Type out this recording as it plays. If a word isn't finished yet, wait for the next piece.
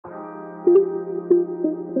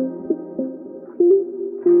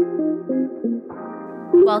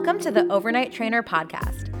Welcome to the Overnight Trainer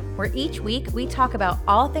Podcast, where each week we talk about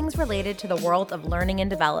all things related to the world of learning and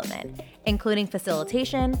development, including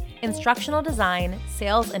facilitation, instructional design,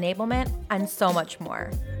 sales enablement, and so much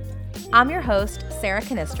more. I'm your host, Sarah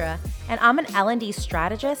Canistra, and I'm an L&D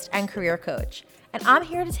strategist and career coach. And I'm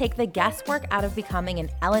here to take the guesswork out of becoming an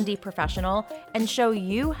L&D professional and show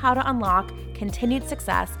you how to unlock continued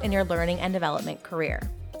success in your learning and development career.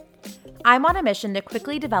 I'm on a mission to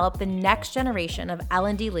quickly develop the next generation of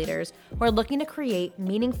L&D leaders who are looking to create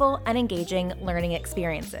meaningful and engaging learning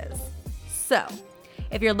experiences. So,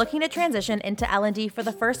 if you're looking to transition into L&D for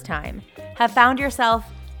the first time, have found yourself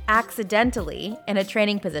accidentally in a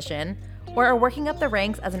training position, or are working up the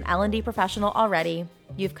ranks as an L&D professional already,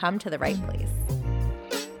 you've come to the right place.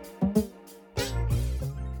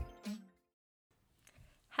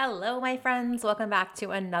 Hello, my friends. Welcome back to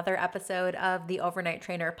another episode of the Overnight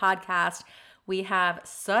Trainer Podcast. We have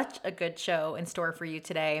such a good show in store for you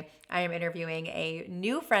today. I am interviewing a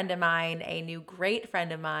new friend of mine, a new great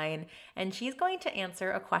friend of mine, and she's going to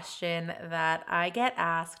answer a question that I get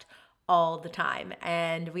asked all the time,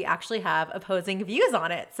 and we actually have opposing views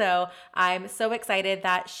on it. So I'm so excited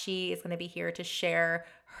that she is going to be here to share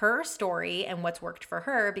her story and what's worked for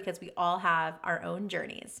her, because we all have our own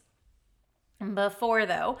journeys. Before we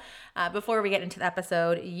get into the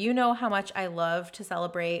episode, you know how much I love to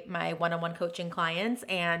celebrate my one-on-one coaching clients,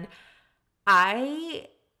 and they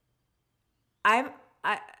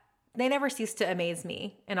never cease to amaze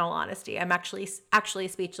me, in all honesty. I'm actually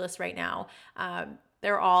speechless right now.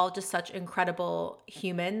 They're all just such incredible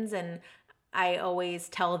humans, and I always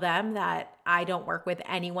tell them that I don't work with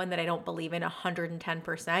anyone that I don't believe in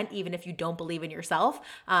 110%, even if you don't believe in yourself.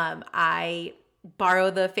 I borrow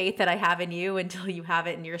the faith that I have in you until you have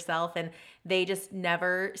it in yourself, and they just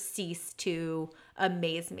never cease to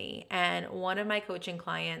amaze me. And one of my coaching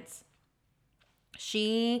clients,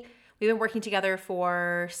 we've been working together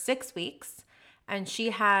for 6 weeks, and she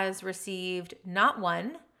has received not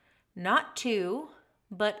one, not two,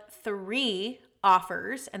 but 3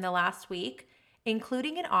 offers in the last week,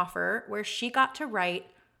 including an offer where she got to write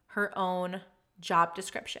her own job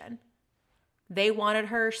description. They wanted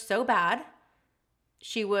her so bad.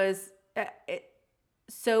 She was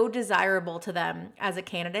so desirable to them as a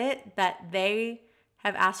candidate that they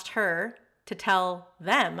have asked her to tell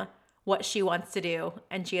them what she wants to do,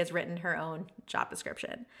 and she has written her own job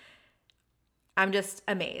description. I'm just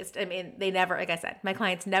amazed. I mean, like I said, my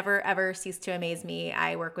clients never ever cease to amaze me.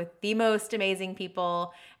 I work with the most amazing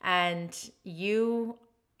people, and you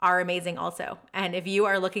are amazing also. And if you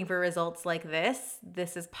are looking for results like this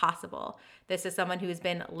is possible. This is someone who's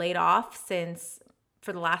been laid off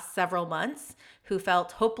for the last several months, who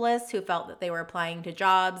felt hopeless, who felt that they were applying to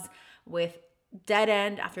jobs with dead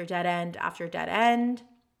end after dead end after dead end.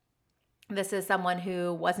 This is someone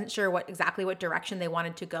who wasn't sure exactly what direction they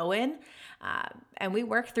wanted to go in. And we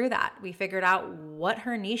worked through that. We figured out what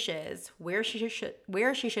her niche is, where she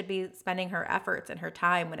should be spending her efforts and her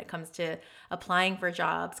time when it comes to applying for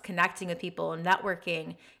jobs, connecting with people,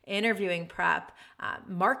 networking, interviewing prep,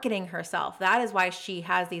 marketing herself. That is why she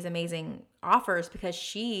has these amazing offers, because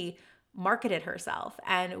she marketed herself.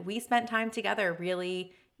 And we spent time together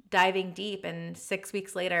really diving deep, and 6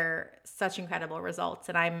 weeks later, such incredible results.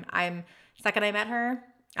 And I'm second I met her,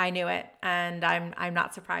 I knew it, and I'm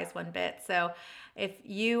not surprised one bit. So if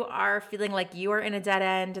you are feeling like you are in a dead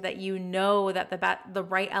end, that you know that the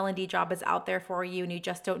right L&D job is out there for you and you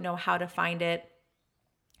just don't know how to find it,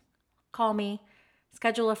 call me.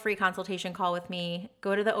 Schedule a free consultation call with me.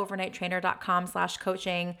 Go to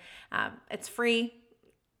theovernighttrainer.com/coaching. It's free.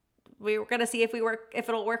 We're going to see if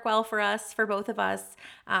it'll work well for us, for both of us.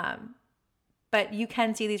 But you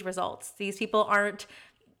can see these results. These people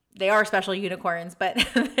they are special unicorns, but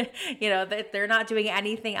they're not doing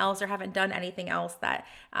anything else or haven't done anything else that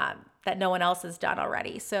no one else has done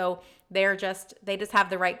already. So they just have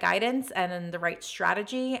the right guidance and then the right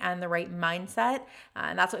strategy and the right mindset.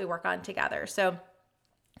 And that's what we work on together. So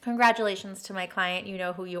congratulations to my client. You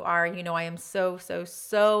know who you are. You know I am so, so,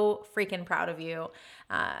 so freaking proud of you.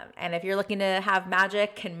 And if you're looking to have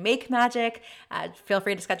magic and make magic, feel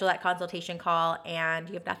free to schedule that consultation call, and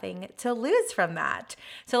you have nothing to lose from that.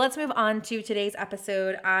 So let's move on to today's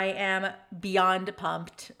episode. I am beyond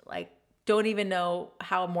pumped. Don't even know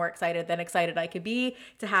how more excited I could be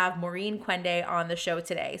to have Maurine Kwende on the show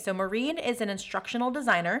today. So Maurine is an instructional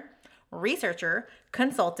designer, researcher,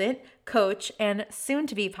 consultant, coach, and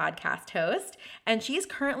soon-to-be podcast host, and she's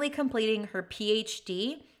currently completing her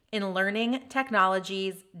PhD in Learning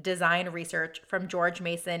Technologies Design Research from George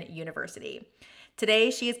Mason University.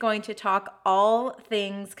 Today, she is going to talk all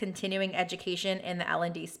things continuing education in the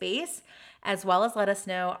L&D space, as well as let us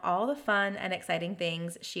know all the fun and exciting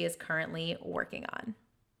things she is currently working on.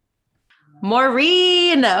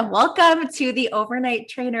 Maurine, welcome to the Overnight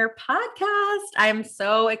Trainer podcast. I'm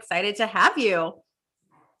so excited to have you.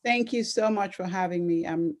 Thank you so much for having me.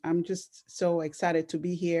 I'm just so excited to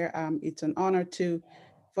be here. It's an honor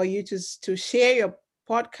for you to share your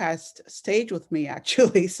podcast stage with me,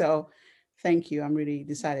 actually. So, thank you. I'm really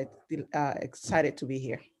excited to be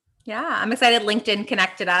here. Yeah, I'm excited. LinkedIn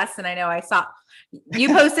connected us, and I know I saw you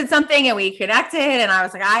posted something, and we connected. And I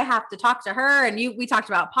was like, I have to talk to her. And we talked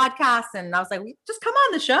about podcasts, and I was like, just come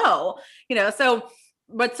on the show. So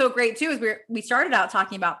what's so great too is we started out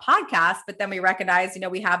talking about podcasts, but then we recognized,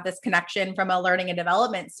 we have this connection from a learning and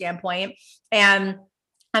development standpoint. And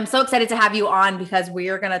I'm so excited to have you on because we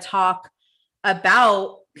are going to talk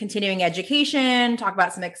about continuing education, talk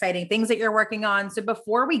about some exciting things that you're working on. So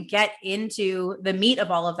before we get into the meat of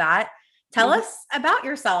all of that, tell us about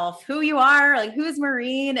yourself, who you are, like who's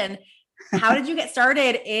Maurine, and how did you get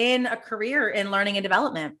started in a career in learning and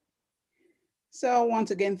development? So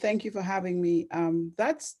once again, thank you for having me.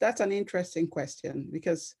 That's an interesting question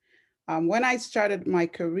because when I started my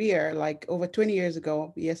career, like over 20 years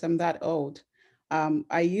ago, yes, I'm that old.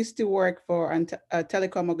 I used to work for a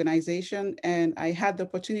telecom organization, and I had the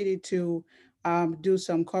opportunity to do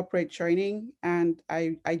some corporate training, and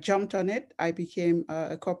I jumped on it. I became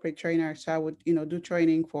a corporate trainer, so I would do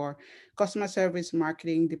training for customer service,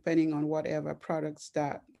 marketing, depending on whatever products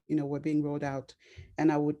that were being rolled out.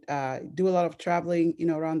 And I would do a lot of traveling,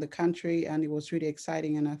 around the country, and it was really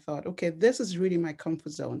exciting. And I thought, okay, this is really my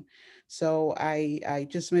comfort zone. So I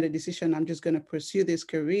just made a decision. I'm just going to pursue this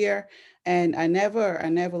career, and I never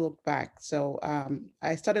looked back. So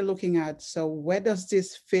I started looking at, so where does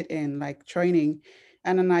this fit in, like training?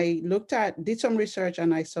 And then I did some research,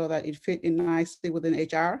 and I saw that it fit in nicely within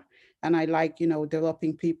HR. And I like,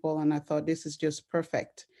 developing people, and I thought this is just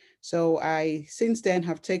perfect. So I, since then,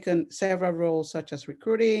 have taken several roles such as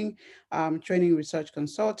recruiting, training, research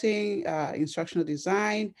consulting, instructional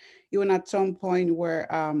design, even at some point where,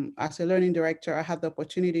 as a learning director, I had the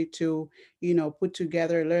opportunity to, put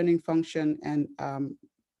together a learning function and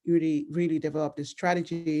really, really develop the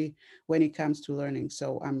strategy when it comes to learning.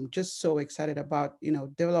 So I'm just so excited about,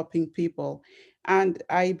 developing people. And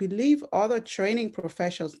I believe other training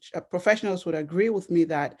professionals would agree with me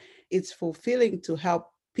that it's fulfilling to help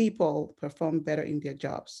people perform better in their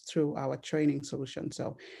jobs through our training solution.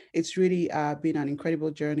 So it's really been an incredible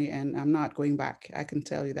journey, and I'm not going back. I can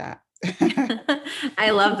tell you that.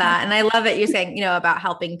 I love that. And I love it. You're saying, about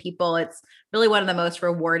helping people. It's really one of the most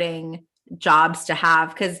rewarding jobs to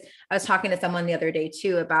have. Because I was talking to someone the other day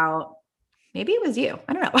too about, maybe it was you.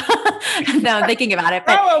 I don't know. No, I'm thinking about it,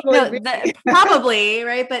 but probably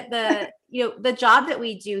right. But the job that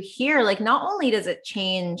we do here, like not only does it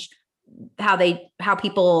change how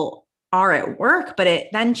people are at work, but it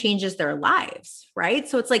then changes their lives, right?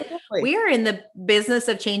 So it's like we are in the business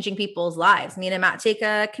of changing people's lives. Me and Matt take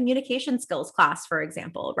a communication skills class, for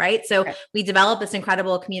example, right? So we develop this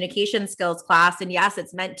incredible communication skills class, and yes,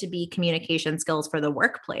 it's meant to be communication skills for the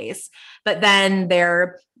workplace, but then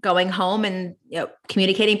they're going home and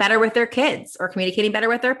communicating better with their kids, or communicating better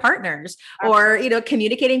with their partners, or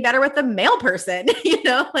communicating better with the male person.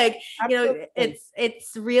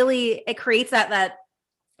 It's really, it creates that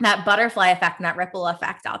butterfly effect and that ripple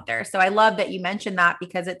effect out there. So I love that you mentioned that,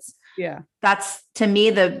 because that's to me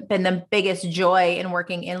been the biggest joy in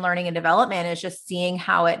working in learning and development, is just seeing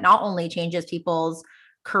how it not only changes people's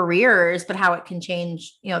careers, but how it can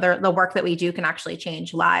change, the work that we do can actually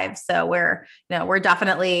change lives. So we're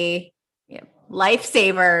definitely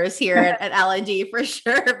lifesavers here at L&D for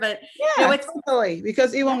sure. But totally,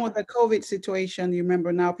 because even with the COVID situation, you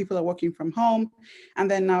remember now people are working from home, and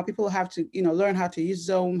then now people have to learn how to use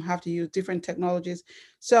Zoom, have to use different technologies.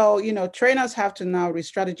 So trainers have to now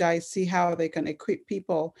re-strategize, see how they can equip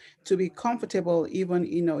people to be comfortable even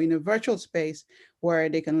in a virtual space where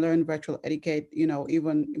they can learn virtual etiquette,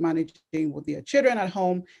 even managing with their children at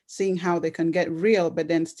home, seeing how they can get real but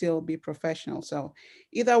then still be professional. So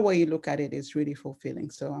either way you look at it, it's really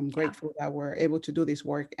fulfilling. So I'm grateful that we're able to do this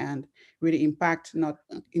work and really impact not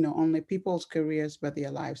only people's careers but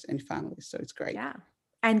their lives and families. So it's great. Yeah.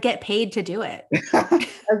 And get paid to do it.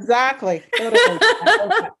 Exactly.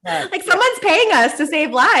 Like someone's paying us to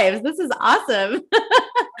save lives. This is awesome.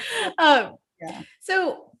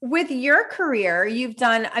 So with your career, you've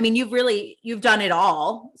done it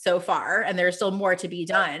all so far, and there's still more to be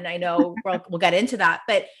done. I know we'll get into that,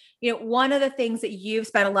 but One of the things that you've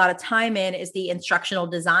spent a lot of time in is the instructional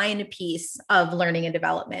design piece of learning and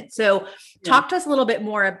development. So Yeah. talk to us a little bit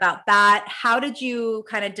more about that. How did you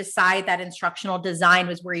kind of decide that instructional design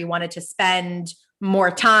was where you wanted to spend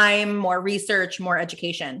more time, more research, more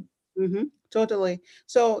education? Totally.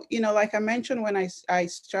 So, like I mentioned, when I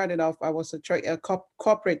started off, I was a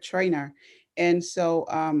corporate trainer. And so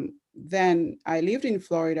then I lived in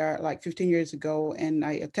Florida like 15 years ago, and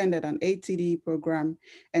I attended an ATD program.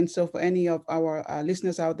 And so for any of our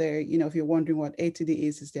listeners out there, if you're wondering what ATD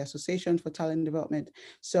is, it's the Association for Talent Development.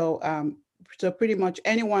 So pretty much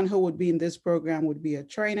anyone who would be in this program would be a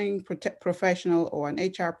training professional or an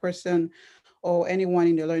HR person or anyone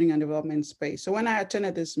in the learning and development space. So when I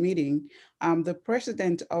attended this meeting, the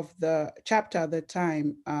president of the chapter at the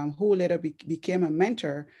time, who later became a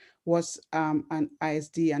mentor, was an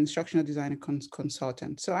ISD, an instructional design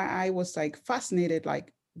consultant. So I was like fascinated,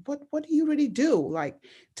 like, what do you really do? Like,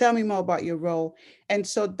 tell me more about your role. And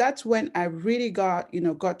so that's when I really got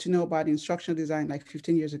to know about instructional design like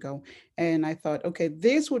 15 years ago. And I thought, okay,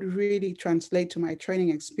 this would really translate to my training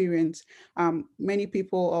experience. Many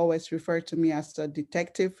people always refer to me as a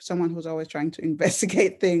detective, someone who's always trying to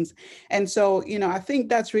investigate things. And so, I think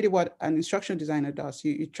that's really what an instructional designer does.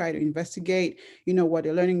 You try to investigate, what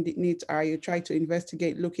the learning needs are. You try to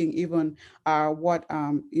investigate, looking even what,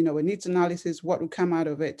 a needs analysis, what will come out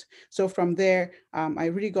of it. So from there, I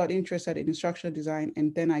really got interested in instructional design.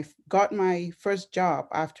 And then I got my first job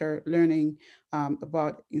after learning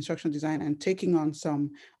about instructional design and taking on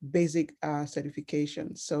some basic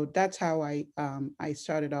certifications. So that's how I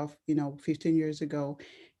started off, 15 years ago.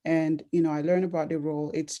 And I learned about the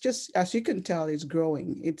role. It's just, as you can tell, it's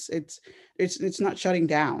growing. It's not shutting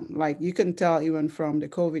down. Like you can tell even from the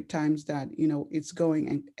COVID times that it's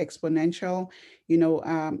going exponential. You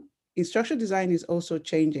know, instructional design is also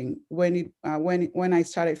changing. When I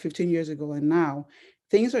started 15 years ago and now,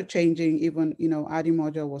 things are changing. Even adding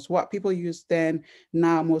module was what people used then.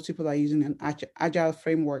 Now most people are using an agile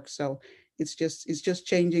framework. So it's just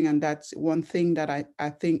changing, and that's one thing that I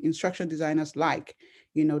think instructional designers like.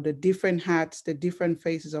 The different hats, the different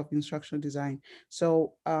phases of instructional design.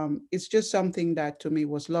 So it's just something that to me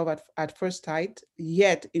was love at first sight,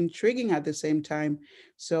 yet intriguing at the same time.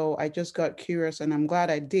 So I just got curious, and I'm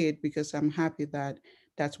glad I did, because I'm happy that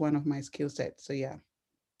that's one of my skill sets. So yeah.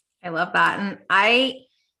 I love that. And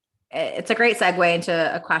it's a great segue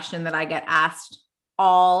into a question that I get asked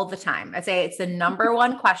all the time. I'd say it's the number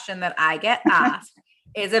one question that I get asked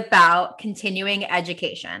is about continuing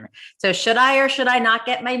education. So should I or should I not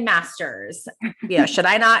get my master's? Should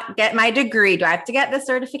I not get my degree? Do I have to get the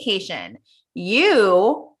certification?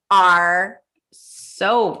 You are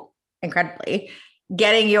so incredibly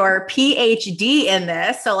getting your PhD in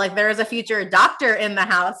this. So like there's a future doctor in the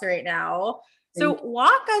house right now. So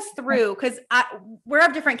walk us through, because we're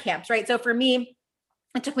of different camps, right? So for me,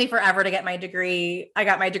 it took me forever to get my degree. I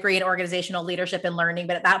got my degree in organizational leadership and learning,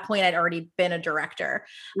 but at that point, I'd already been a director.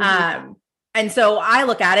 And so I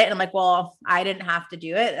look at it and I'm like, well, I didn't have to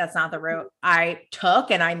do it. That's not the route I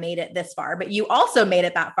took, and I made it this far. But you also made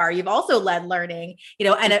it that far. You've also led learning,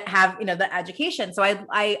 and have the education. So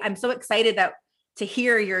I'm so excited to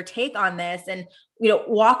hear your take on this, and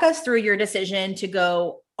walk us through your decision to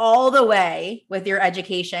go all the way with your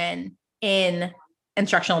education in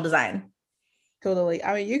instructional design. Totally.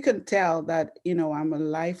 I mean, you can tell that, I'm a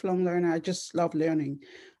lifelong learner. I just love learning.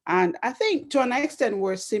 And I think to an extent,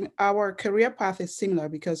 our career path is similar,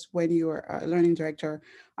 because when you are a learning director,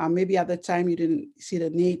 maybe at the time you didn't see the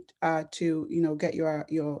need to, get your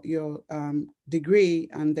degree,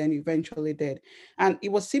 and then eventually did. And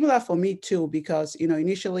it was similar for me too, because,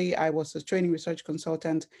 initially I was a training research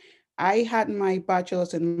consultant. I had my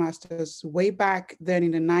bachelor's and master's way back then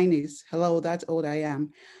in the 90s. Hello, that's old I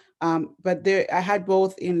am. But I had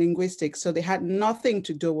both in linguistics, so they had nothing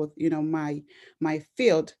to do with my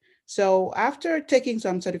field. So after taking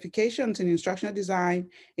some certifications in instructional design,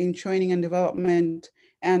 in training and development,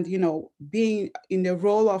 and being in the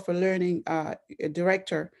role of a learning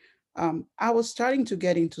director, I was starting to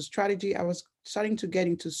get into strategy. I was starting to get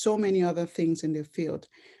into so many other things in the field.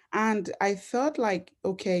 And I felt like,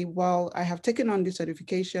 okay, well, I have taken on these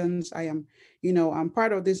certifications. I'm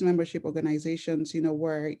part of these membership organizations,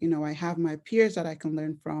 where, I have my peers that I can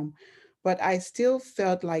learn from. But I still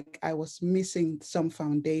felt like I was missing some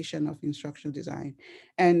foundation of instructional design.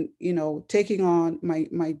 And, taking on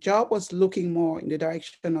my job was looking more in the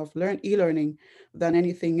direction of e-learning than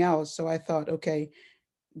anything else. So I thought, okay,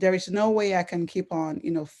 there is no way I can keep on,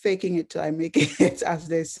 faking it till I make it, as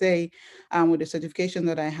they say, with the certification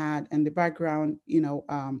that I had and the background, in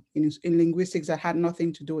linguistics that had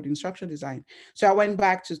nothing to do with instructional design. So I went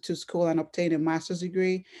back to school and obtained a master's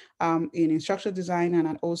degree in instructional design, and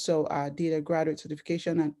I also did a graduate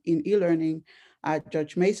certification in e-learning at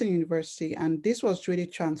George Mason University, and this was really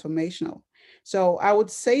transformational. So I would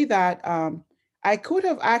say that I could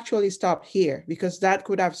have actually stopped here because that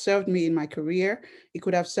could have served me in my career. It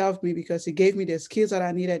could have served me because it gave me the skills that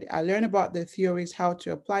I needed. I learned about the theories, how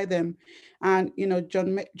to apply them. And,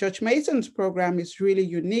 George Mason's program is really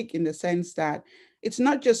unique in the sense that it's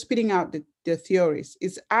not just spitting out the theories,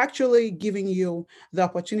 it's actually giving you the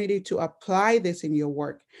opportunity to apply this in your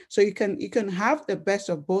work. So you can have the best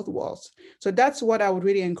of both worlds. So that's what I would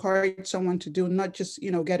really encourage someone to do, not just,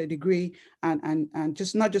 get a degree and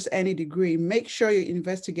just not just any degree. Make sure you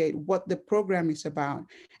investigate what the program is about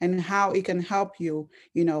and how it can help you,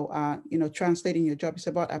 translating your job. It's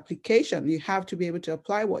about application. You have to be able to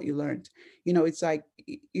apply what you learned. It's like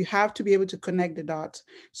you have to be able to connect the dots.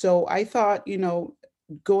 So I thought,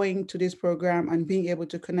 going to this program and being able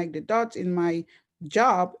to connect the dots in my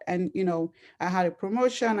job, and I had a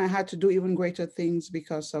promotion, I had to do even greater things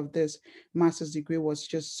because of this master's degree, was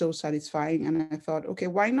just so satisfying. And I thought, okay,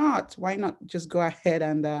 why not just go ahead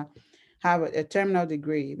and have a terminal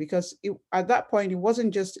degree? Because at that point, it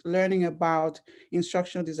wasn't just learning about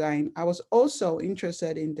instructional design. I was also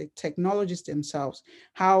interested in the technologies themselves,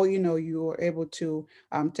 how you are able to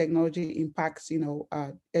technology impacts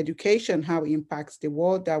education, how it impacts the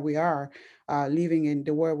world that we are living in,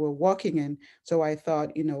 the world we're working in. So I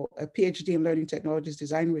thought, a PhD in learning technologies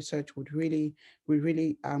design research would really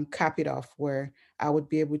cap it off, where I would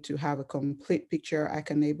be able to have a complete picture. I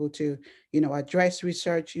can able to, address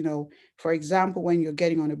research. For example, when you're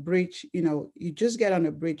getting on a bridge, you just get on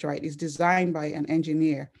a bridge, right? It's designed by an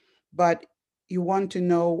engineer, but you want to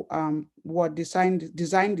know what design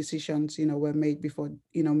decisions were made before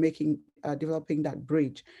making developing that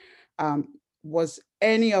bridge. Was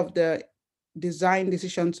any of the design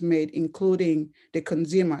decisions made including the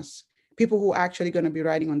consumers, people who are actually going to be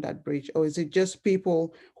riding on that bridge, or is it just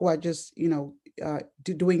people who are just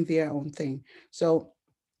doing their own thing? So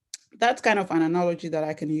that's kind of an analogy that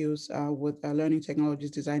I can use with learning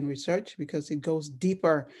technologies design research, because it goes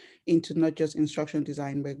deeper into not just instructional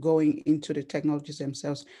design, but going into the technologies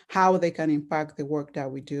themselves, how they can impact the work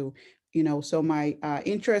that we do. So my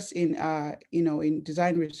interests in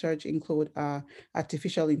design research include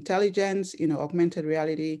artificial intelligence, augmented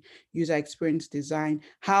reality, user experience design,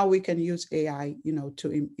 how we can use AI,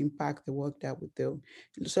 to impact the work that we do.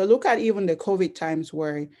 So look at even the COVID times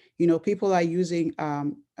where people are using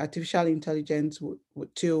artificial intelligence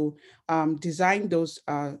to design those,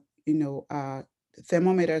 you know, uh,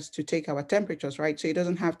 thermometers to take our temperatures, right? So it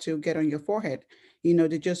doesn't have to get on your forehead.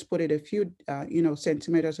 They just put it a few,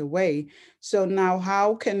 centimeters away. So now,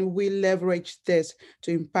 how can we leverage this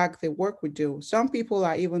to impact the work we do? Some people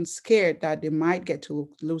are even scared that they might get to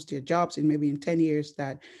lose their jobs in maybe in 10 years,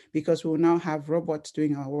 that because we'll now have robots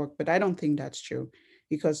doing our work. But I don't think that's true,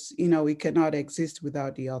 because we cannot exist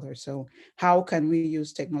without the other. So how can we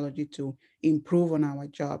use technology to improve on our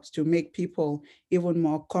jobs, to make people even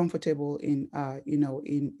more comfortable in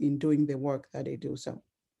in doing the work that they do?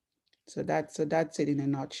 So that's it in a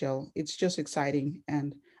nutshell. It's just exciting,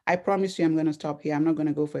 and I promise you I'm going to stop here. I'm not going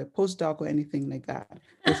to go for a postdoc or anything like that.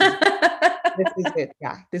 This is it.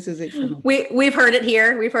 Yeah, this is it for me. We've heard it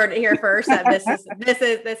here. We've heard it here first, that this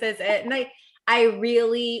is it. And I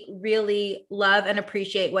really, really love and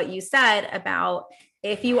appreciate what you said about,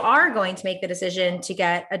 if you are going to make the decision to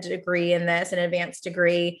get a degree in this, an advanced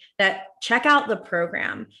degree, that check out the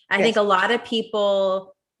program. I think a lot of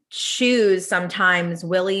people choose sometimes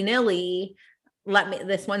willy-nilly,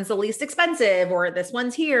 this one's the least expensive, or this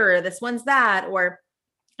one's here, or this one's that,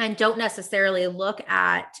 and don't necessarily look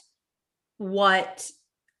at what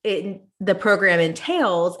the program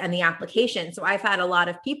entails and the application. So I've had a lot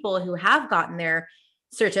of people who have gotten their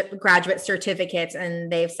graduate certificates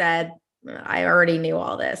and they've said, I already knew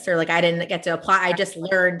all this, or like, I didn't get to apply. I just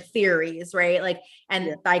learned theories, right? Like,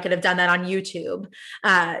 and I could have done that on YouTube.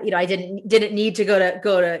 I didn't need to go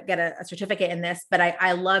to get a certificate in this, but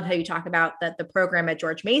I love how you talk about that the program at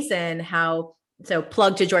George Mason, so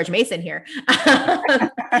plug to George Mason here.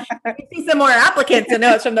 See some more applicants and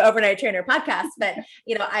notes from the Overnight Trainer podcast. But,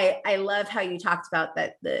 I love how you talked about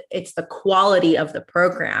that it's the quality of the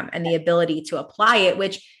program and the ability to apply it,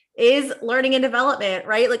 which is learning and development,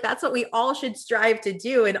 right? Like, that's what we all should strive to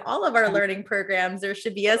do in all of our learning programs. There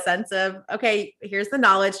should be a sense of, okay, here's the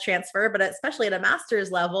knowledge transfer, but especially at a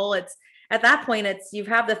master's level, it's at that point, it's, you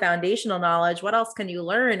have the foundational knowledge. What else can you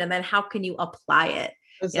learn? And then how can you apply it?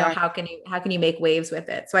 Exactly. How can you make waves with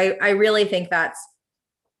it? So I really think that's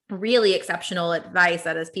really exceptional advice,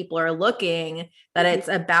 that as people are looking, that Mhm. it's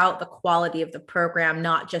about the quality of the program,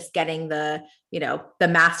 not just getting the, the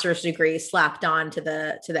master's degree slapped on to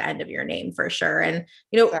the end of your name, for sure. And,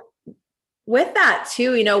 Exactly. with that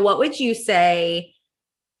too, what would you say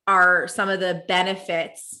are some of the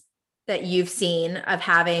benefits that you've seen of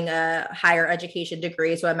having a higher education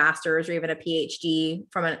degree, so a master's or even a PhD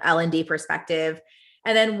from an L&D perspective?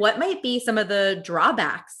 And then what might be some of the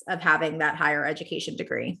drawbacks of having that higher education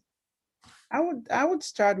degree? I would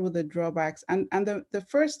start with the drawbacks, and the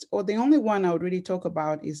first or the only one I would really talk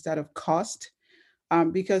about is that of cost.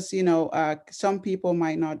 Because some people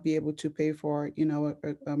might not be able to pay for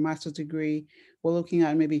a master's degree. We're looking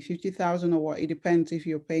at maybe 50,000, or what. It depends if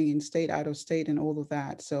you're paying in state, out of state, and all of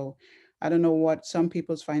that. So I don't know what some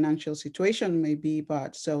people's financial situation may be,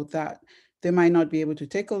 but so that they might not be able to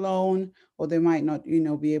take a loan, or they might not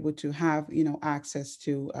be able to have access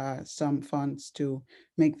to some funds to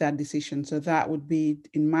make that decision. So that would be,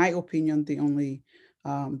 in my opinion, the only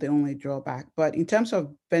drawback. But in terms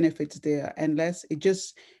of benefits, there, unless it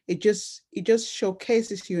just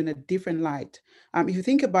showcases you in a different light. If you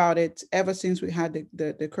think about it, ever since we had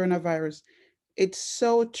the coronavirus, it's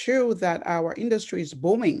so true that our industry is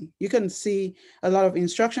booming. You can see a lot of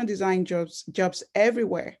instruction design jobs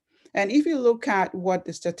everywhere. And if you look at what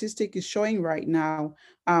the statistic is showing right now,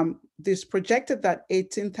 this projected that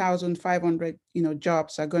 18,500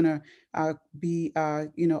 jobs are going to be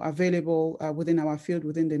available within our field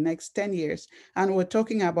within the next 10 years, and we're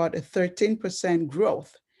talking about a 13%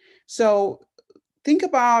 growth. So think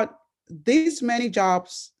about these many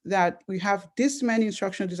jobs, that we have this many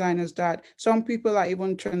instructional designers, that some people are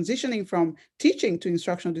even transitioning from teaching to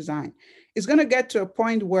instructional design. It's going to get to a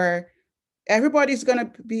point where everybody's going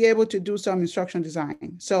to be able to do some instruction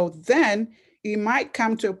design. So then it might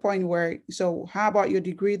come to a point where, so how about your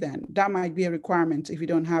degree then? That might be a requirement if you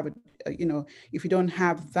don't have it, if you don't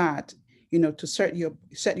have that, to set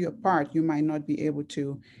you apart, you might not be able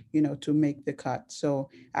to make the cut. So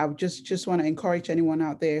I would just want to encourage anyone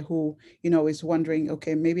out there who, is wondering,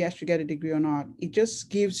 okay, maybe I should get a degree or not. It just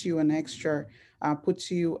gives you an extra, puts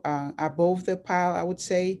you above the pile, I would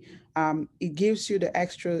say. It gives you the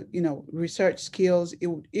extra, research skills.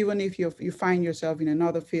 Even if you find yourself in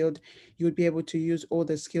another field, you would be able to use all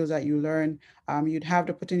the skills that you learn. You'd have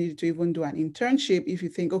the opportunity to even do an internship if you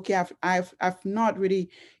think, okay, I've not really,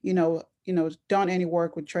 done any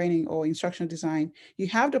work with training or instructional design. You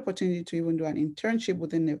have the opportunity to even do an internship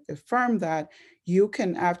within a firm that you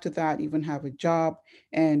can, after that, even have a job.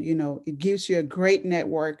 And it gives you a great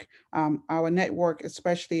network. Our network,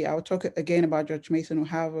 especially, I'll talk again about George Mason, who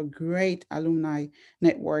have a great alumni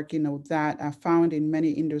network, that are found in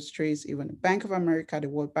many industries, even the Bank of America, the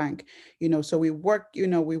World Bank. So we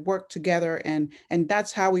work together, and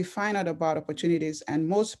that's how we find out about opportunities. And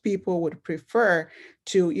most people would prefer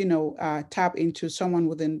to tap into someone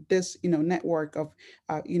within this network of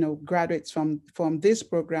graduates from these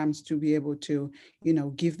programs, to be able to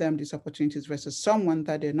give them these opportunities, versus someone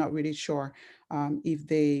that they're not really sure if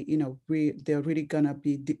they're really gonna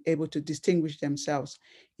be able to distinguish themselves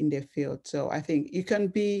in their field. So I think you can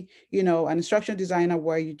be an instructional designer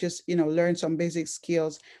where you just learn some basic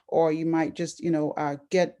skills, or you might just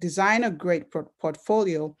design a great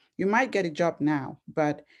portfolio. You might get a job now,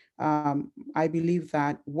 but I believe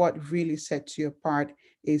that what really sets you apart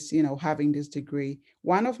is having this degree.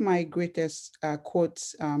 One of my greatest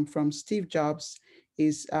quotes from Steve Jobs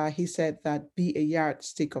is, he said that, be a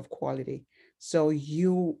yardstick of quality. So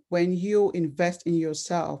when you invest in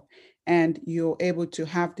yourself and you're able to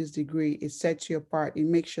have this degree, it sets you apart. It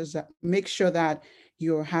makes sure that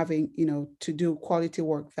you're having to do quality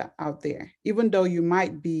work that out there, even though you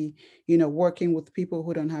might be working with people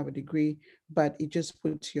who don't have a degree. But it just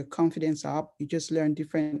puts your confidence up. You just learn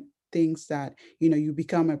different things, that you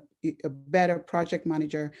become a better project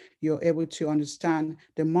manager. You're able to understand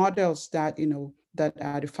the models that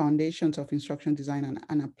are the foundations of instruction design,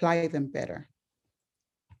 and apply them better.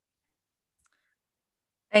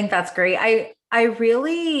 I think that's great. I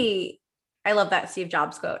love that Steve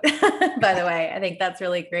Jobs quote, by the way. I think that's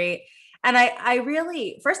really great. And I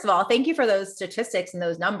really, first of all, thank you for those statistics and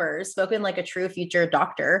those numbers, spoken like a true future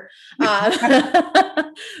doctor. Um,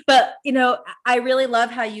 but I really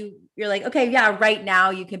love how you're like, okay, yeah, right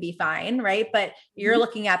now you can be fine, right? But you're Mhm.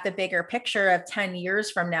 looking at the bigger picture of 10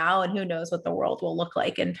 years from now, and who knows what the world will look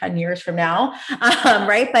like in 10 years from now,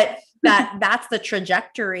 right? But that's the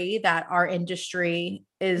trajectory that our industry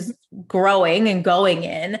is growing and going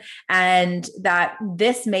in. And that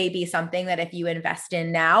this may be something that if you invest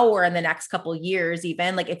in now or in the next couple of years,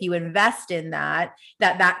 even like if you invest in that,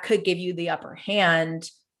 that could give you the upper hand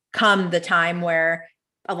come the time where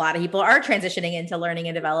a lot of people are transitioning into learning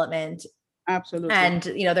and development. Absolutely. And,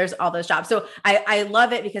 there's all those jobs. So I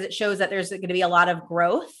love it because it shows that there's going to be a lot of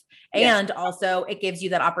growth. Yes. And also it gives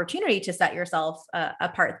you that opportunity to set yourself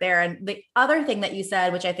apart there. And the other thing that you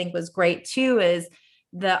said, which I think was great too, is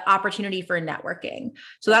the opportunity for networking.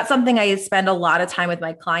 So that's something I spend a lot of time with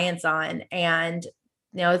my clients on. And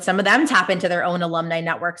some of them tap into their own alumni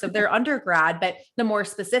networks of their undergrad, but the more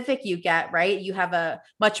specific you get, right, you have a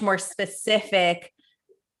much more specific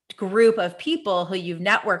group of people who you've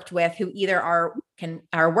networked with who either are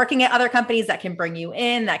working at other companies that can bring you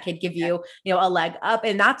in, that could give you, a leg up.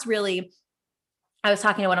 And that's really, I was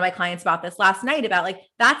talking to one of my clients about this last night about like,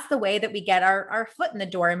 that's the way that we get our foot in the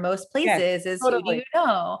door in most places is totally. Who do you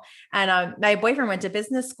know? And my boyfriend went to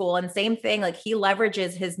business school and same thing, like he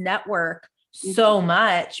leverages his network so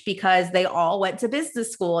much because they all went to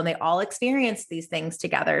business school and they all experienced these things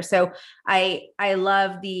together. So I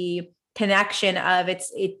love the connection of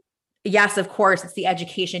yes, of course, it's the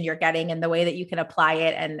education you're getting and the way that you can apply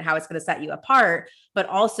it and how it's going to set you apart, but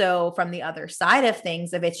also from the other side of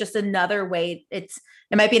things, if it's just another way, it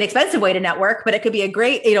might be an expensive way to network, but it could be a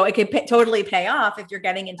great, it could totally pay off if you're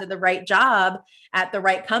getting into the right job at the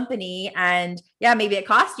right company. And yeah, maybe it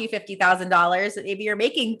costs you $50,000. Maybe you're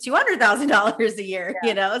making $200,000 a year,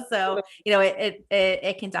 so,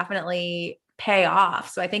 it can definitely pay off.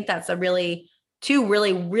 So I think that's two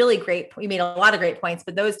really, really great. You made a lot of great points,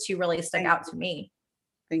 but those two really stuck out to me.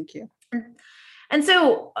 Thank you. And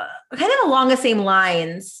so kind of along the same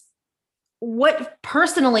lines, what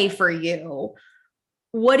personally for you,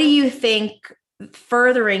 what do you think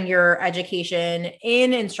furthering your education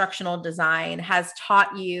in instructional design has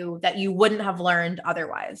taught you that you wouldn't have learned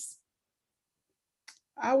otherwise?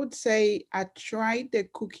 I would say I tried the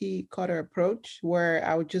cookie cutter approach where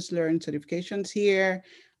I would just learn certifications here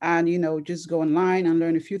and, just go online and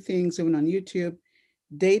learn a few things, even on YouTube.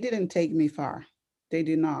 They didn't take me far. They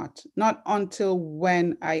did not. Not until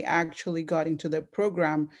when I actually got into the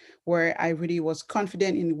program where I really was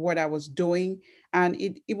confident in what I was doing. And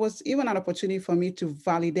it was even an opportunity for me to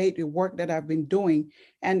validate the work that I've been doing.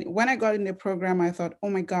 And when I got in the program, I thought, oh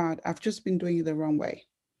my God, I've just been doing it the wrong way.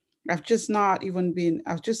 I've just not even been,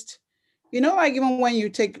 I've just, like even when you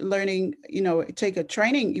take learning, take a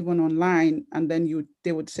training even online, and then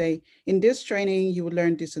they would say, in this training, you will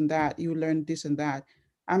learn this and that, you will learn this and that.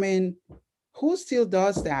 I mean, who still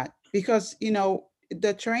does that? Because,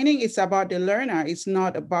 the training is about the learner, it's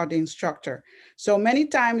not about the instructor. So many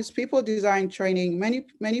times people design training,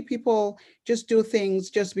 many people just do things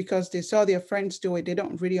just because they saw their friends do it. They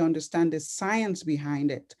don't really understand the science behind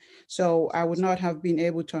it. So I would not have been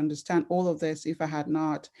able to understand all of this if I had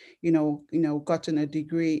not, gotten a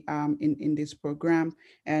degree in this program.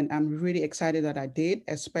 And I'm really excited that I did,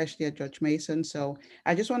 especially at George Mason. So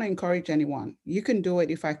I just want to encourage anyone. You can do it.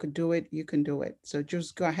 If I could do it, you can do it. So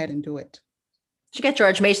just go ahead and do it. Should get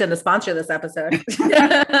George Mason to sponsor this episode.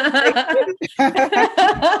 I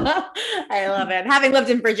love it. Having lived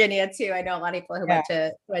in Virginia too, I know a lot of people who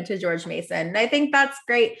went to George Mason. And I think that's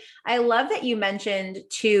great. I love that you mentioned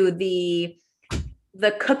too the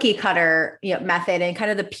cookie cutter method and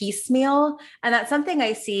kind of the piecemeal. And that's something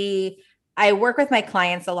I work with my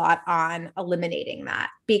clients a lot on eliminating that,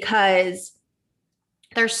 because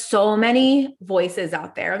there's so many voices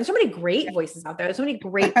out there. There's so many great voices out there. There's so many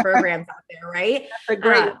great programs out there, right? That's a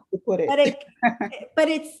great way to put it. But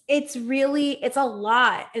it's really, it's a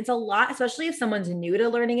lot. It's a lot, especially if someone's new to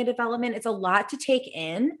learning and development. It's a lot to take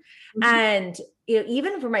in. And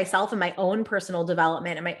even for myself and my own personal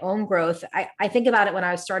development and my own growth, I think about it when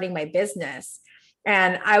I was starting my business.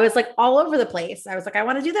 And I was like all over the place. I was like, I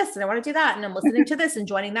want to do this and I want to do that. And I'm listening to this and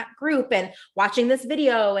joining that group and watching this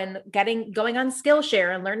video and going on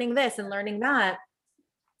Skillshare and learning this and learning that.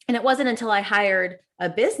 And it wasn't until I hired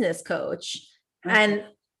a business coach and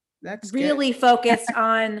that's really focused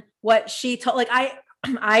on what she told. Like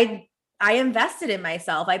I invested in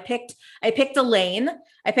myself. I picked a lane,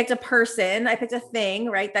 I picked a person, I picked a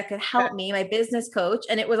thing, right, that could help me, my business coach.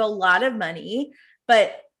 And it was a lot of money,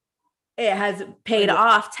 but it has paid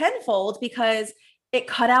off tenfold because it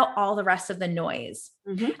cut out all the rest of the noise.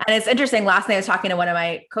 And it's interesting. Last night I was talking to one of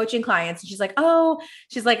my coaching clients and she's like,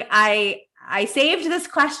 I I saved this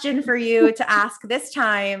question for you to ask this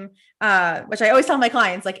time, which I always tell my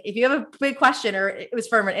clients, like, if you have a big question or it was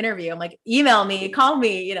from an interview, I'm like, email me, call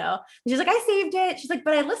me, you know. And she's like, I saved it. She's like,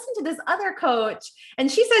 but I listened to this other coach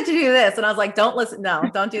and she said to do this. And I was like, don't listen. No,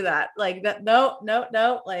 don't do that. Like that. No, no,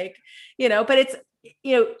 no. Like, you know, but it's,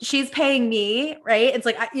 you know, she's paying me, right? It's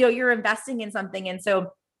like, you know, you're investing in something. And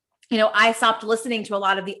so, you know, I stopped listening to a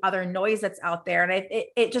lot of the other noise that's out there. And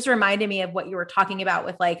it just reminded me of what you were talking about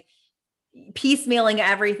with like, piecemealing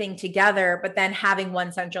everything together, but then having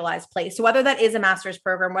one centralized place. So whether that is a master's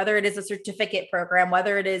program, whether it is a certificate program,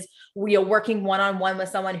 whether it is, you know, working one-on-one with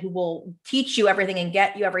someone who will teach you everything and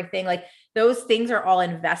get you everything, like those things are all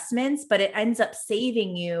investments, but it ends up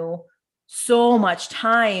saving you so much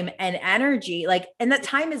time and energy. Like, and that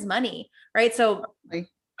time is money, right? So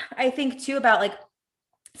I think too about like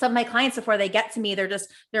some of my clients before they get to me, they're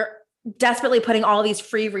desperately putting all these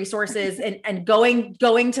free resources and going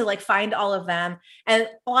to like find all of them. And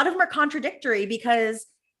a lot of them are contradictory because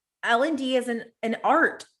L&D is an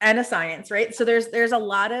art and a science, right? So there's a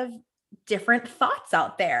lot of different thoughts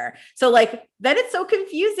out there. So like then it's so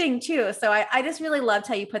confusing too. So I just really loved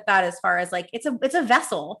how you put that as far as like, it's a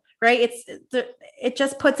vessel, right? It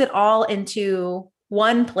just puts it all into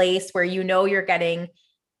one place where, you know, you're getting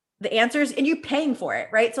the answers and you're paying for it,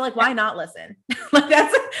 right? So like, why not listen? Like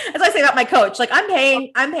that's as I say about my coach, like I'm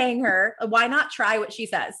paying her. Why not try what she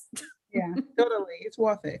says? Yeah, totally. It's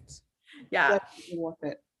worth it. Yeah. Definitely worth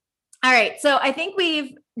it. All right. So I think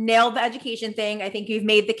we've nailed the education thing. I think you've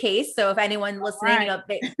made the case. So if anyone listening, right.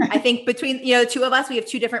 you know, I think between, you know, the two of us, we have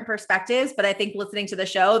two different perspectives, but I think listening to the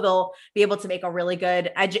show, they'll be able to make a really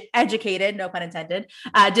good educated, no pun intended,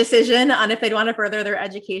 decision on if they'd want to further their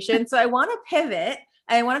education. So I want to pivot.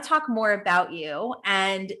 I want to talk more about you,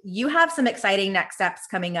 and you have some exciting next steps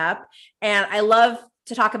coming up. And I love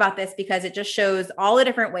to talk about this because it just shows all the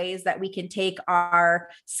different ways that we can take our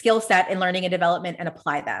skill set in learning and development and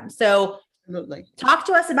apply them. So Absolutely. Talk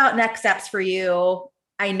to us about next steps for you.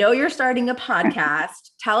 I know you're starting a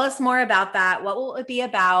podcast. Tell us more about that. What will it be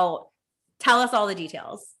about? Tell us all the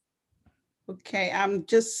details. Okay, I'm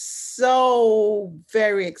just so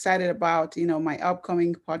very excited about, you know, my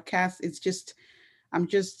upcoming podcast. I'm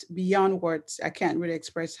just beyond words. I can't really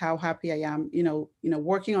express how happy I am,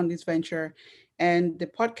 working on this venture. And the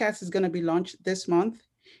podcast is going to be launched this month.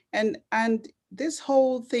 And this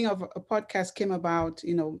whole thing of a podcast came about,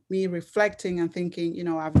 me reflecting and thinking,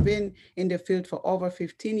 I've been in the field for over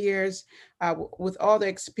 15 years, with all the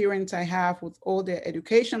experience I have, with all the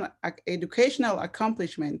educational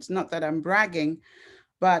accomplishments, not that I'm bragging,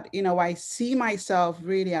 but I see myself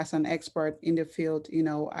really as an expert in the field.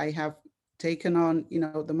 I have taken on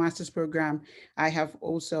the master's program. I have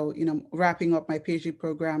also wrapping up my PhD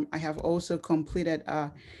program. I have also completed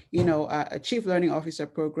a chief learning officer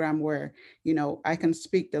program where I can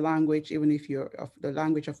speak the language, even if you're of the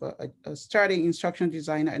language of a starting instructional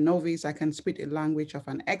designer, a novice. I can speak the language of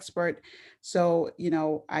an expert. So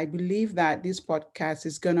I believe that this podcast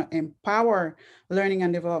is going to empower learning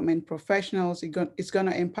and development professionals. It's going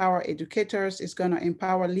to empower educators. It's going to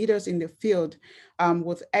empower leaders in the field,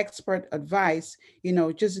 with expert advice,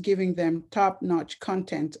 just giving them top-notch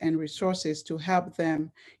content and resources to help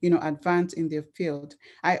them, advance in their field.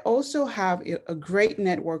 I also have a great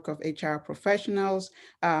network of HR professionals,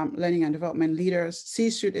 learning and development leaders,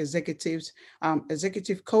 C-suite executives,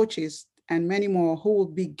 executive coaches, and many more who will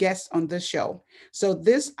be guests on this show. So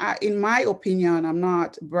this, in my opinion, I'm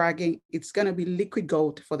not bragging, it's going to be liquid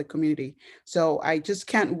gold for the community. So I just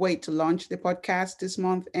can't wait to launch the podcast this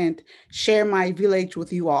month and share my village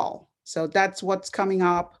with you all. So that's what's coming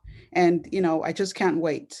up. And, I just can't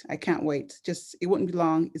wait. I can't wait. Just, it wouldn't be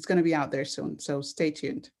long. It's going to be out there soon. So stay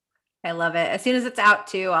tuned. I love it. As soon as it's out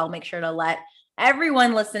too, I'll make sure to let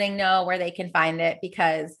everyone listening know where they can find it,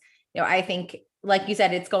 because, I think, like you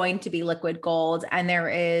said, it's going to be liquid gold. And there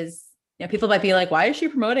is, people might be like, why is she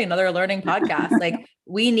promoting another learning podcast? Like,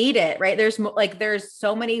 we need it, right? There's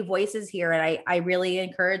so many voices here. And I really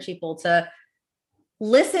encourage people to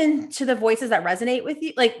listen to the voices that resonate with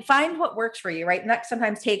you. Like, find what works for you, right? And that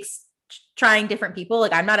sometimes takes trying different people.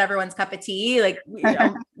 Like, I'm not everyone's cup of tea. Like,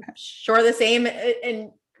 sure, the same and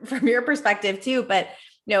from your perspective too, but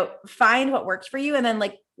find what works for you and then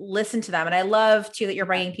like listen to them. And I love too that you're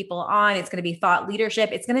bringing people on. It's going to be thought leadership.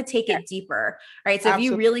 It's going to take it deeper, right? So Absolutely.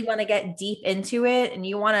 If you really want to get deep into it and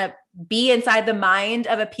you want to be inside the mind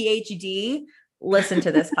of a PhD, listen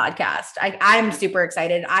to this podcast. I'm super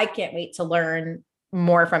excited. I can't wait to learn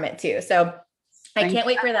more from it too. So I can't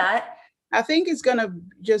wait for that. I think it's going to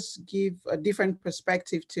just give a different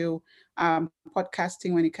perspective to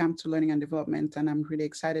podcasting when it comes to learning and development. And I'm really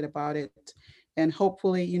excited about it. and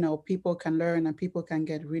hopefully, people can learn and people can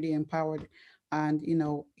get really empowered and,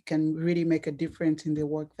 can really make a difference in the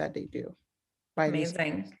work that they do by this.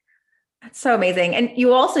 Amazing. That's so amazing. And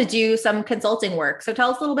you also do some consulting work. So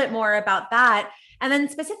tell us a little bit more about that. And then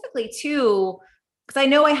specifically too, because I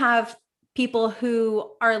know I have people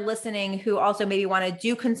who are listening who also maybe want to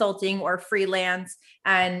do consulting or freelance,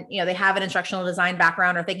 and they have an instructional design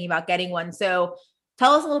background or thinking about getting one. So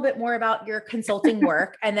tell us a little bit more about your consulting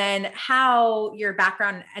work and then how your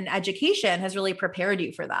background and education has really prepared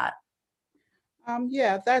you for that.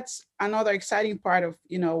 Yeah, that's another exciting part of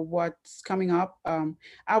what's coming up.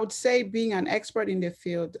 I would say being an expert in the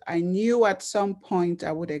field, I knew at some point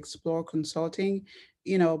I would explore consulting,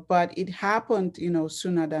 but it happened,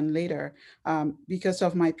 sooner than later, because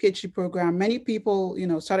of my PhD program. Many people,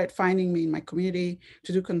 started finding me in my community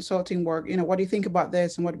to do consulting work. What do you think about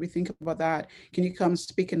this and what do we think about that? Can you come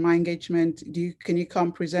speak in my engagement? Can you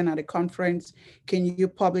come present at a conference? Can you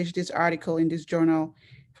publish this article in this journal?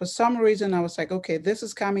 For some reason, I was like, okay, this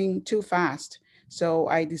is coming too fast. So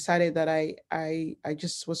I decided that I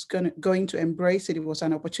just was going to embrace it. It was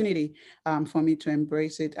an opportunity for me to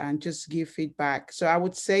embrace it and just give feedback. So I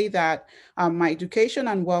would say that my education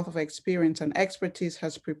and wealth of experience and expertise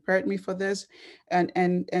has prepared me for this,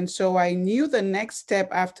 and so I knew the next step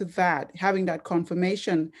after that, having that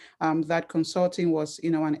confirmation that consulting was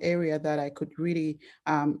an area that I could really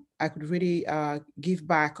give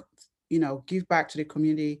back, give back to the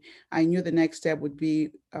community. I knew the next step would be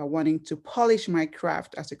wanting to polish my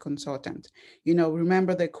craft as a consultant.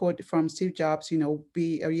 Remember the quote from Steve Jobs,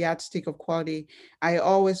 be a yardstick of quality. I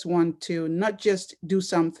always want to not just do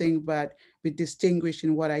something, but be distinguished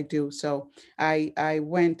in what I do. So I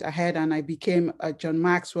went ahead and I became a John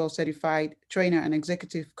Maxwell certified trainer and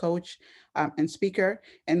executive coach and speaker.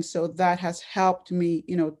 And so that has helped me,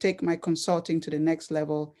 take my consulting to the next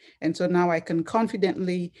level. And so now I can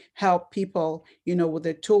confidently help people, with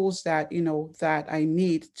the tools that, that I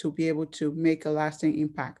need to be able to make a lasting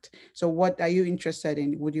impact. So what are you interested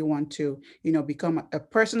in? Would you want to, become a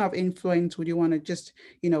person of influence? Would you want to just,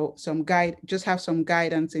 just have some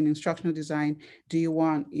guidance in instructional design? Do you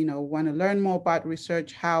want to learn more about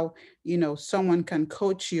research, how, someone can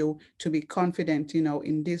coach you to be confident,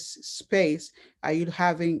 in this space? Are you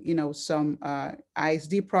having, some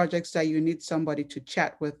ISD projects that you need somebody to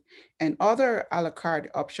chat with, and other a la carte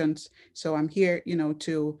options? So I'm here,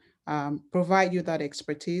 to provide you that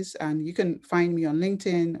expertise. And you can find me on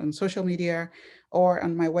LinkedIn, on social media, or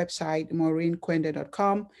on my website,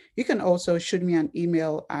 maurinekwende.com. You can also shoot me an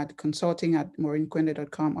email at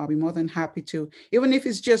consulting@maurinekwende.com. I'll be more than happy to, even if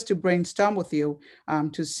it's just to brainstorm with you,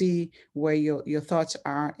 to see where your thoughts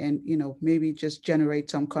are, and, maybe just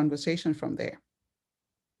generate some conversation from there.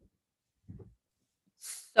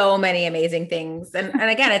 So many amazing things. And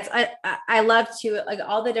again, I love to like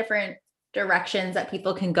all the different directions that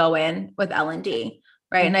people can go in with L&D.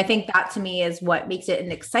 Right. And I think that to me is what makes it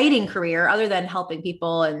an exciting career, other than helping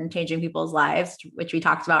people and changing people's lives, which we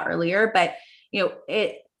talked about earlier. But,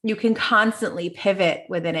 you can constantly pivot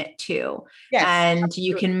within it too. Yes, And absolutely.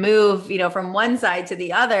 you can move, from one side to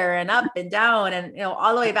the other and up and down and,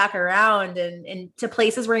 all the way back around and to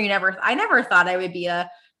places where I never thought I would be a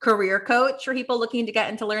career coach for people looking to get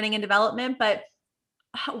into learning and development, but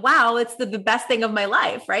wow, it's the best thing of my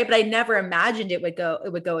life. Right. But I never imagined it would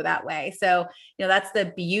go that way. So, that's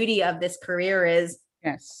the beauty of this career is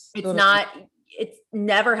Yes, it's totally. not, it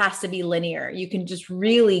never has to be linear. You can just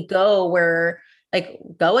really go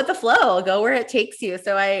go with the flow, go where it takes you.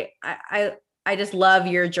 So I just love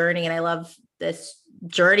your journey, and I love this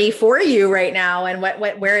journey for you right now, and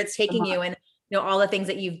where it's taking you, and all the things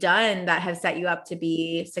that you've done that have set you up to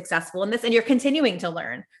be successful in this, and you're continuing to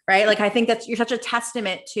learn, right? Like, I think you're such a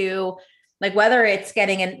testament to, like, whether it's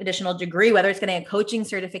getting an additional degree, whether it's getting a coaching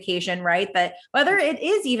certification, right? That whether it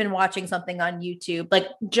is even watching something on YouTube, like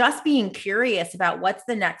just being curious about what's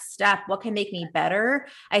the next step, what can make me better.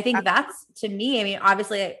 I think that's, to me, I mean,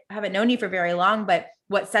 obviously I haven't known you for very long, but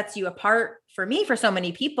what sets you apart for me, for so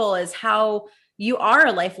many people, is how you are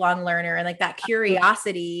a lifelong learner, and like that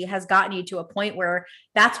curiosity has gotten you to a point where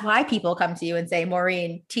that's why people come to you and say,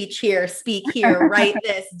 Maurine, teach here, speak here, write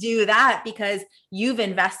this, do that, because you've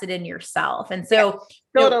invested in yourself. And so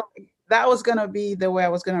totally. That was going to be the way I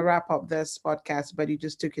was going to wrap up this podcast, but you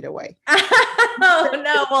just took it away. Oh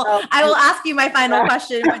no. Well, I will ask you my final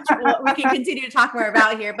question, which we can continue to talk more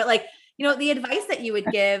about here, but like, the advice that you would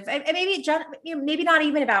give, and maybe maybe not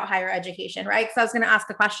even about higher education, right? Because I was going to ask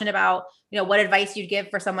a question about, what advice you'd give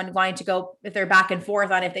for someone wanting to go, if they're back and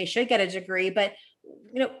forth on if they should get a degree, but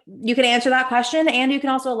you can answer that question, and you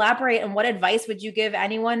can also elaborate on what advice would you give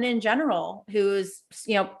anyone in general who's,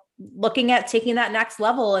 looking at taking that next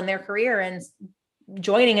level in their career and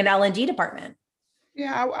joining an L&D department?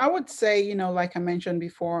 Yeah, I would say, like I mentioned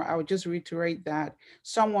before, I would just reiterate that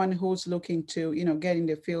someone who's looking to, get in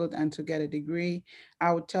the field and to get a degree,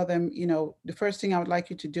 I would tell them, the first thing I would like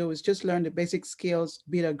you to do is just learn the basic skills,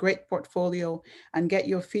 build a great portfolio, and get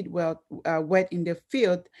your feet wet in the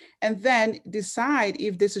field, and then decide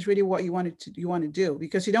if this is really what you want to do,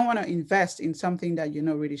 because you don't want to invest in something that you're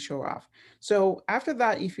not really sure of. So after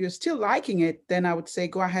that, if you're still liking it, then I would say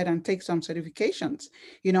go ahead and take some certifications,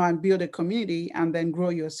 and build a community, and then grow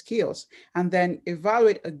your skills, and then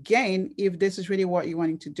evaluate again if this is really what you're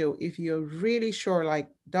wanting to do. If you're really sure, like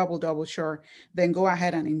double sure, then go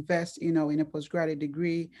ahead and invest, in a postgraduate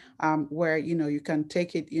degree, where, you can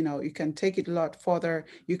take it, you can take it a lot further.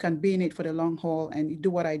 You can be in it for the long haul, and you do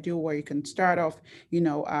what I do, where you can start off,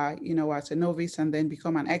 as a novice and then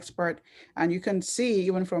become an expert. And you can see,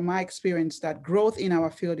 even from my experience, that growth in our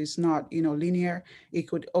field is not, linear. It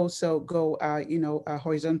could also go,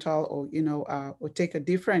 horizontal, or take a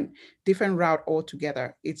different route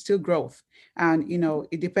altogether. It's still growth, and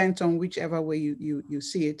it depends on whichever way you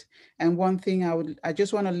see it. And one thing I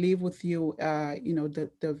just want to leave with you,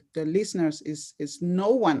 the listeners, is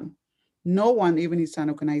no one, even it's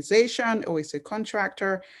an organization or it's a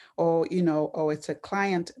contractor, or it's a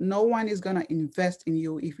client, no one is going to invest in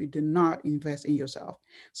you if you do not invest in yourself.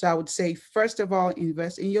 So I would say, first of all,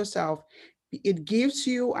 invest in yourself. It gives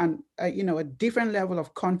you a different level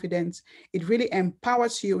of confidence. It really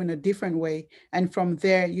empowers you in a different way. And from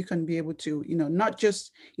there, you can be able to, not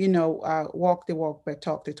just, walk the walk, but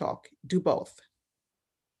talk the talk. Do both.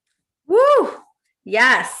 Woo!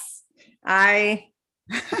 Yes. I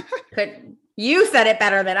could. You said it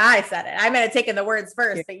better than I said it. I might have taken the words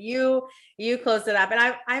first, but you closed it up.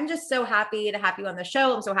 And I'm just so happy to have you on the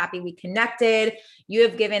show. I'm so happy we connected. You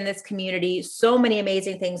have given this community so many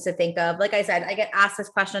amazing things to think of. Like I said, I get asked this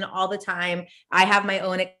question all the time. I have my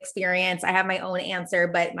own experience. I have my own answer,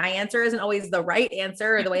 but my answer isn't always the right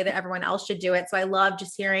answer or the way that everyone else should do it. So I love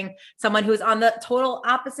just hearing someone who's on the total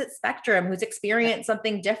opposite spectrum, who's experienced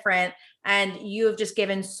something different. And you have just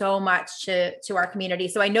given so much to our community.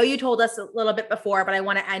 So I know you told us a little bit before, but I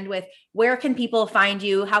want to end with, where can people find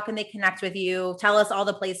you? How can they connect with you? Tell us all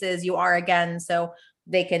the places you are again, so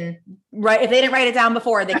they can write. If they didn't write it down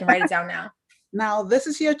before, they can write it down now. Now, this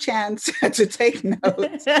is your chance to take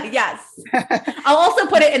notes. Yes. I'll also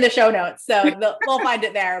put it in the show notes, so they'll find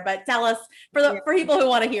it there. But tell us, for people who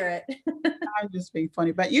want to hear it. I'm just being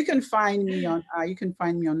funny, but you can find me on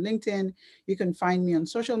LinkedIn. You can find me on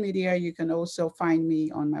social media. You can also find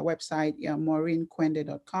me on my website,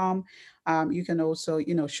 maurinekwende.com. You can also,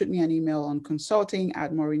 shoot me an email on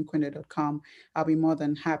consulting@maurinekwende.com. I'll be more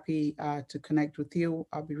than happy to connect with you.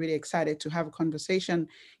 I'll be really excited to have a conversation.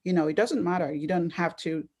 It doesn't matter. You don't have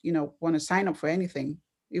to, want to sign up for anything.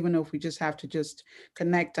 Even if we just have to just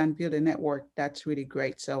connect and build a network, that's really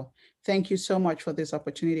great. So thank you so much for this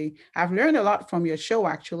opportunity. I've learned a lot from your show,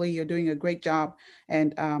 actually. You're doing a great job.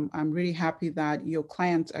 And I'm really happy that your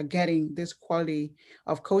clients are getting this quality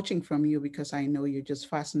of coaching from you, because I know you're just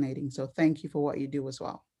fascinating. So thank you for what you do as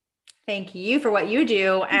well. Thank you for what you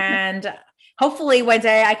do. And hopefully one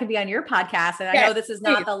day I can be on your podcast. And I know this is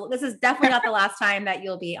definitely not the last time that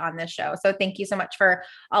you'll be on this show. So thank you so much for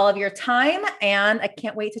all of your time. And I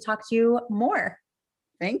can't wait to talk to you more.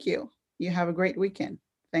 Thank you. You have a great weekend.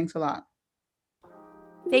 Thanks a lot.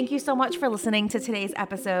 Thank you so much for listening to today's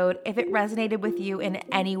episode. If it resonated with you in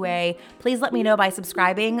any way, please let me know by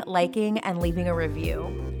subscribing, liking, and leaving a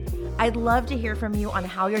review. I'd love to hear from you on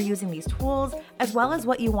how you're using these tools, as well as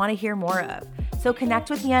what you want to hear more of. So connect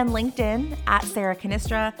with me on LinkedIn @Sarah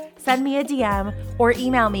Canistra, send me a DM, or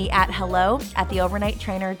email me at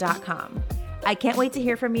hello@theovernighttrainer.com. I can't wait to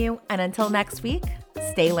hear from you, and until next week,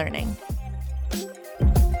 stay learning.